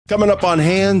Coming up on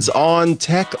Hands on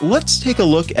Tech, let's take a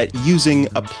look at using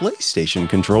a PlayStation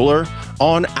controller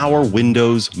on our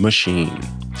Windows machine.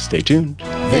 Stay tuned.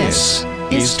 This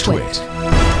is TWiT.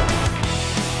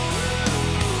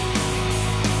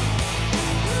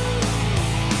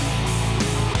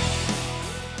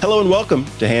 Hello and welcome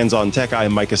to Hands on Tech. I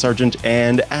am Mikah Sargent,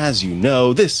 and as you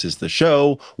know, this is the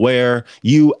show where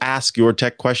you ask your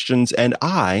tech questions and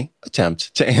I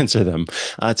attempt to answer them.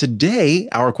 Today,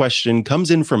 our question comes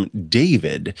in from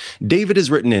David. David has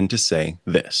written in to say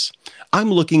this: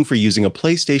 I'm looking for using a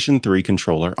PlayStation 3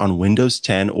 controller on Windows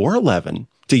 10 or 11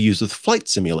 to use with Flight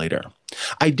Simulator.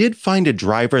 I did find a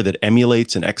driver that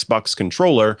emulates an Xbox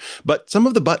controller, but some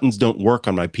of the buttons don't work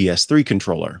on my PS3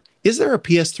 controller. Is there a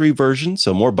PS3 version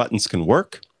so more buttons can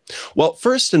work? Well,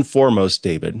 first and foremost,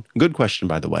 David, good question,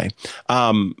 by the way.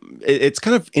 It's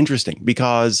kind of interesting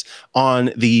because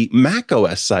on the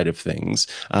macOS side of things,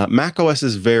 macOS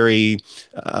is very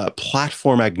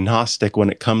platform agnostic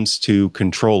when it comes to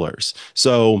controllers.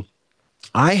 So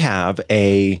I have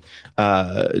a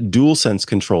DualSense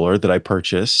controller that I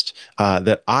purchased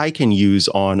that I can use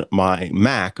on my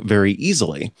Mac very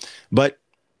easily. But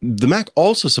the Mac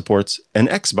also supports an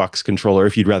Xbox controller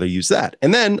if you'd rather use that.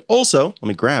 And then also, let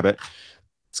me grab it.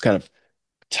 It's kind of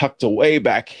tucked away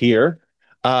back here.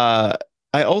 I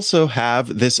also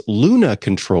have this Luna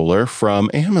controller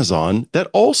from Amazon that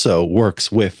also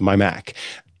works with my Mac.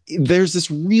 There's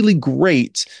this really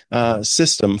great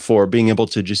system for being able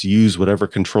to just use whatever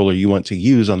controller you want to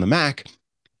use on the Mac,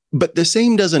 but the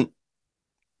same doesn't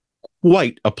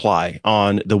quite apply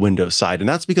on the Windows side. And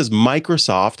that's because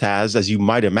Microsoft has, as you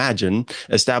might imagine,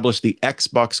 established the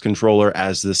Xbox controller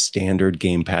as the standard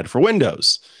gamepad for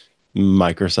Windows.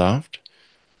 Microsoft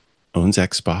owns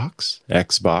Xbox.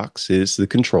 Xbox is the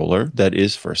controller that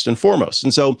is first and foremost.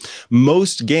 And so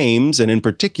most games, and in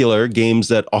particular games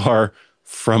that are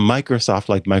from Microsoft,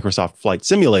 like Microsoft Flight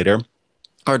Simulator,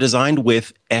 are designed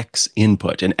with X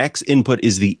input. And X input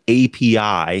is the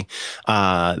API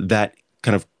that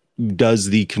kind of does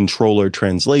the controller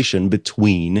translation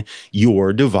between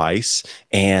your device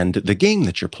and the game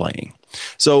that you're playing.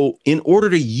 So in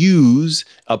order to use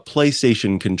a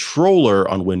PlayStation controller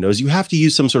on Windows, you have to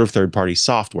use some sort of third-party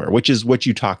software, which is what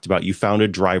you talked about. You found a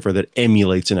driver that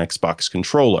emulates an Xbox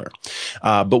controller.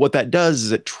 But what that does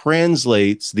is it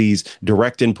translates these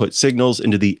direct input signals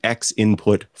into the X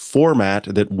input format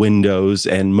that Windows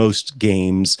and most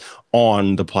games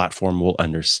on the platform will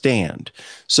understand.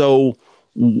 So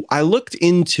I looked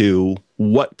into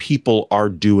what people are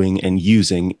doing and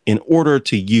using in order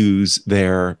to use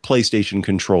their PlayStation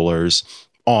controllers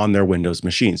on their Windows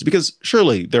machines, because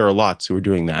surely there are lots who are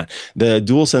doing that. The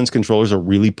DualSense controllers are a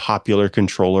really popular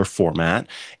controller format.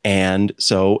 And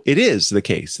so it is the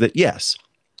case that, yes,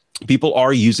 people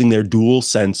are using their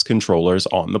DualSense controllers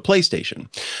on the PlayStation.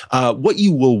 What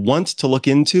you will want to look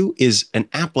into is an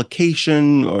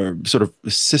application or sort of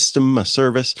system, a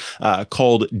service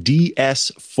called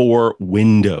DS for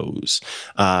Windows.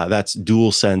 That's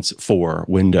DualSense for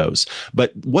Windows.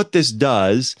 But what this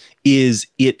does is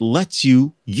it lets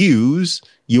you use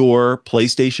your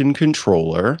PlayStation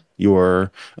controller,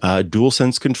 your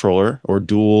DualSense controller, or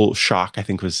DualShock, I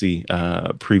think was the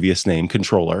previous name,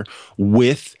 controller,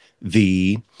 with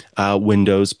the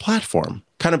Windows platform.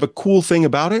 Kind of a cool thing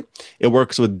about it, it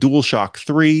works with DualShock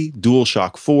 3,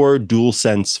 DualShock 4,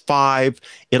 DualSense 5.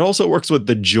 It also works with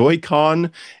the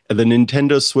Joy-Con, the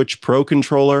Nintendo Switch Pro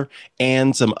controller,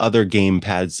 and some other game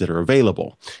pads that are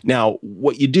available. Now,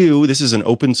 what you do, this is an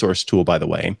open source tool, by the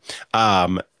way.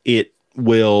 It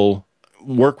will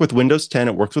work with Windows 10,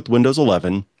 it works with Windows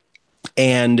 11,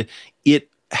 and it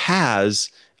has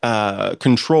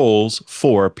controls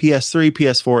for PS3,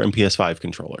 PS4, and PS5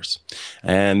 controllers.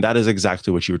 And that is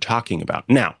exactly what you were talking about.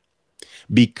 Now,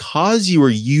 because you are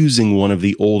using one of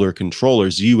the older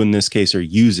controllers, you in this case are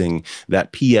using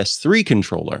that PS3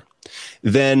 controller,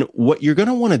 then what you're going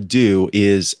to want to do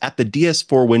is at the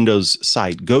DS4 Windows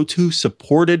site, go to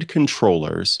supported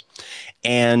controllers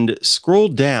and scroll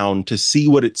down to see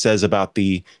what it says about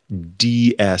the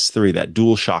DS3, that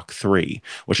DualShock 3,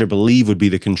 which I believe would be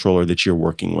the controller that you're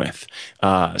working with.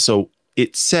 So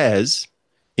it says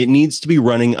it needs to be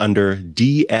running under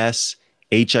DS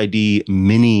HID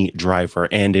mini driver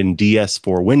and in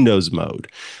DS4 Windows mode.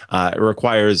 It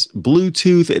requires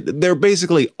Bluetooth. There are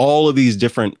basically all of these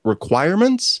different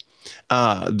requirements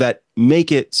that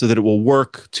make it so that it will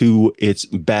work to its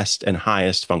best and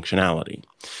highest functionality.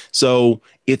 So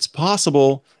it's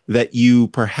possible that you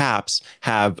perhaps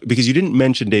have, because you didn't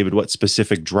mention, David, what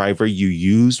specific driver you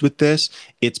used with this,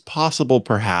 it's possible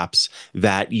perhaps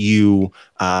that you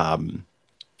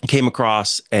came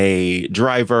across a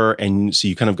driver, and so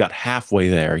you kind of got halfway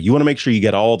there. You want to make sure you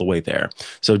get all the way there.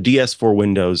 So DS for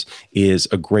Windows is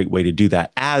a great way to do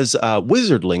that. As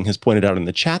Wizardling has pointed out in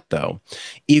the chat, though,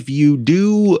 if you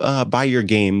do buy your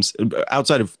games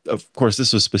outside of course,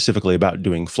 this was specifically about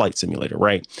doing Flight Simulator,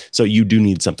 right? So you do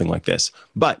need something like this.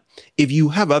 But if you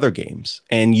have other games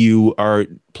and you are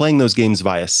playing those games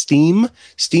via Steam,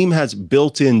 Steam has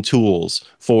built-in tools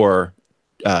for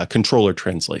controller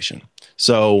translation.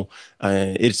 So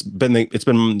it's been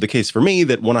the case for me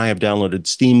that when I have downloaded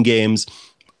Steam games,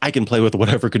 I can play with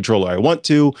whatever controller I want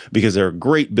to because they're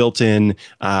great built-in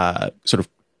sort of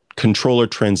controller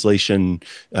translation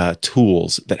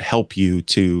tools that help you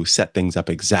to set things up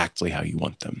exactly how you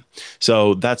want them.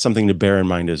 So that's something to bear in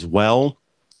mind as well.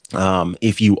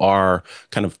 If you are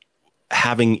kind of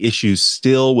having issues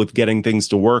still with getting things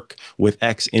to work with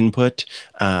X input,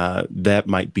 that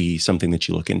might be something that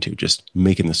you look into, just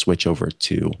making the switch over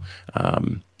to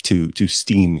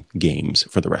Steam games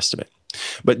for the rest of it.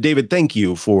 But David, thank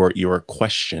you for your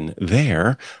question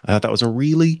there. I thought that was a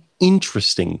really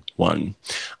interesting one.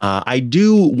 I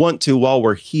do want to, while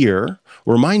we're here,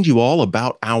 remind you all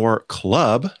about our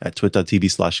club at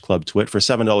twit.tv/clubtwit for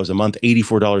 $7 a month,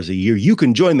 $84 a year. You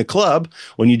can join the club.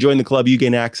 When you join the club, you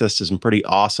gain access to some pretty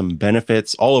awesome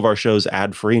benefits. All of our shows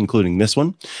ad-free, including this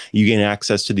one. You gain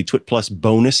access to the Twit Plus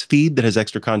bonus feed that has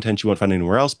extra content you won't find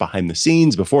anywhere else, behind the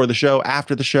scenes, before the show,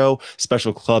 after the show.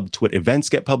 Special Club Twit events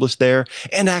get published there,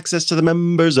 and access to the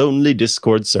members-only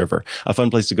Discord server, a fun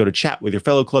place to go to chat with your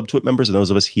fellow Club Twit members and those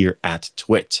of us here at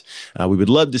Twit. We would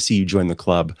love to see you join the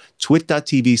club.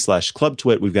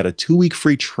 Twit.tv/clubtwit. We've got a 2-week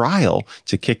free trial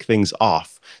to kick things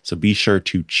off, so be sure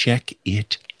to check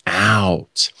it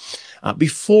out.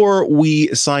 Before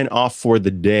we sign off for the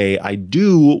day, I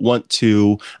do want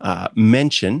to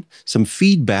mention some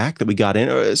feedback that we got in,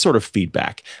 or sort of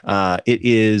feedback. It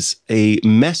is a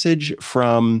message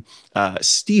from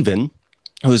Stephen,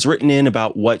 who has written in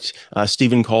about what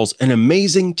Stephen calls an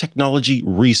amazing technology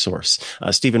resource.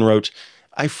 Stephen wrote,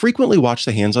 I frequently watch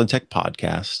the Hands on Tech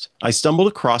podcast. I stumbled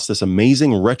across this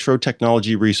amazing retro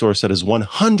technology resource that is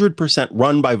 100%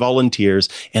 run by volunteers,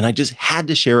 and I just had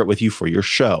to share it with you for your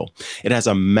show. It has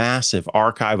a massive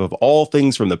archive of all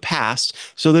things from the past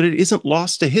so that it isn't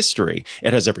lost to history.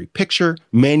 It has every picture,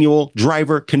 manual,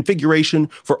 driver, configuration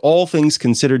for all things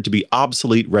considered to be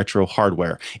obsolete retro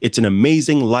hardware. It's an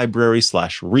amazing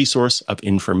library/resource of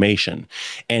information.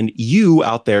 And you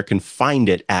out there can find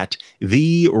it at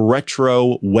theretroweb.com.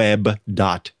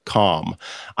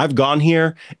 I've gone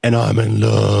here and I'm in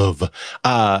love.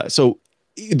 So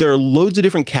there are loads of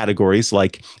different categories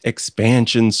like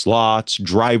expansion slots,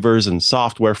 drivers and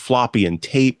software, floppy and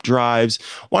tape drives.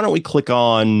 Why don't we click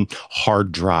on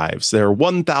hard drives? There are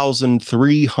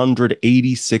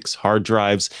 1,386 hard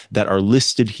drives that are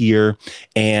listed here.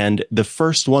 And the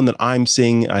first one that I'm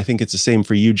seeing, I think it's the same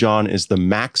for you, John, is the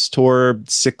Maxtor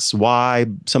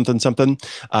 6Y something something.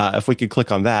 If we could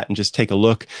click on that and just take a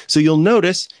look. So you'll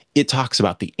notice it talks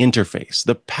about the interface,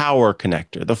 the power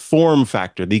connector, the form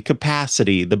factor, the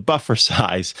capacity, the buffer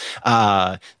size.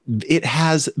 It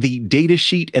has the data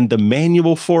sheet and the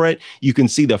manual for it. You can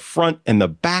see the front and the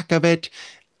back of it.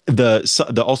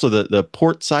 Also the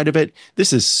port side of it.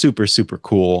 This is super, super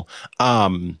cool.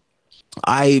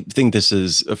 I think this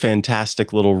is a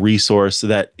fantastic little resource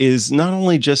that is not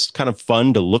only just kind of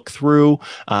fun to look through,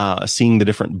 seeing the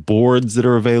different boards that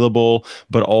are available,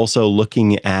 but also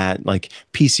looking at like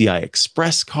PCI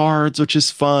Express cards, which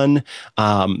is fun.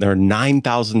 There are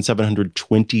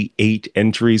 9,728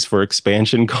 entries for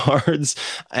expansion cards,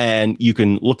 and you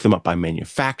can look them up by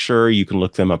manufacturer. You can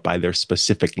look them up by their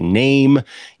specific name.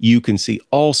 You can see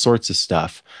all sorts of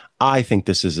stuff. I think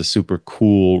this is a super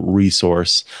cool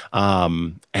resource.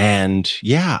 And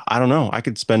yeah, I don't know. I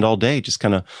could spend all day just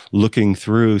kind of looking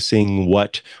through, seeing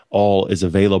what all is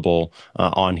available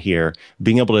on here,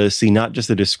 being able to see not just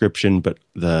the description, but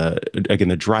the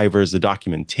drivers, the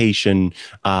documentation.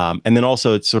 And then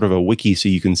also it's sort of a wiki, so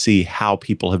you can see how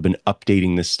people have been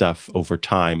updating this stuff over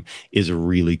time is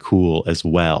really cool as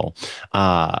well.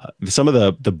 Some of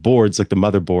the boards, like the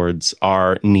motherboards,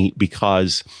 are neat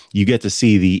because you get to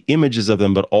see the images of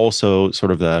them, but also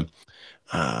sort of the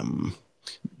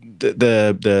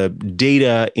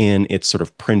data in its sort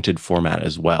of printed format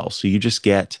as well. So you just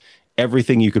get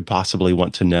everything you could possibly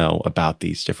want to know about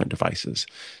these different devices.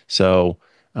 So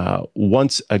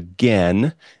once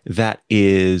again, that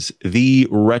is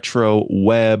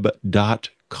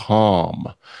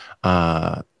theretroweb.com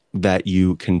that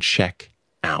you can check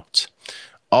out.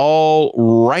 All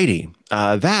righty.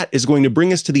 That is going to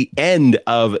bring us to the end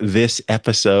of this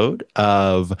episode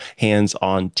of Hands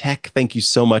on Tech. Thank you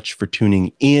so much for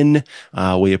tuning in.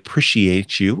 We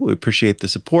appreciate you. We appreciate the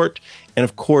support. And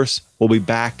of course, we'll be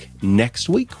back next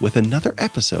week with another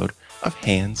episode of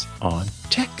Hands on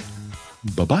Tech.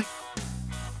 Bye-bye.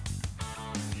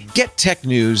 Get tech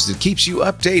news that keeps you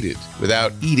updated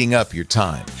without eating up your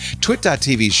time.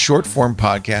 TWiT.tv's short-form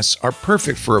podcasts are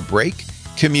perfect for a break,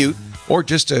 commute, or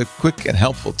just a quick and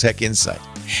helpful tech insight.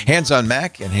 Hands on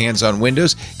Mac and Hands on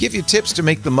Windows give you tips to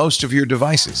make the most of your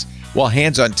devices, while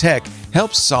Hands on Tech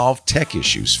helps solve tech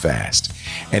issues fast.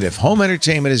 And if home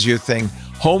entertainment is your thing,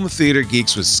 Home Theater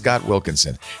Geeks with Scott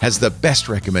Wilkinson has the best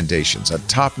recommendations on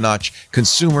top-notch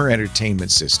consumer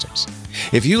entertainment systems.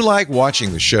 If you like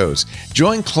watching the shows,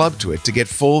 join Club TWiT to get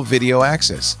full video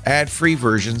access, ad-free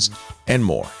versions, and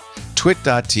more.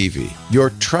 TWiT.tv, your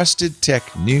trusted tech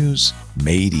news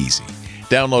made easy.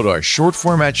 Download our short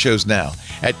format shows now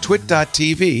at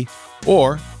TWiT.tv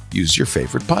or use your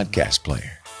favorite podcast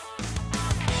player.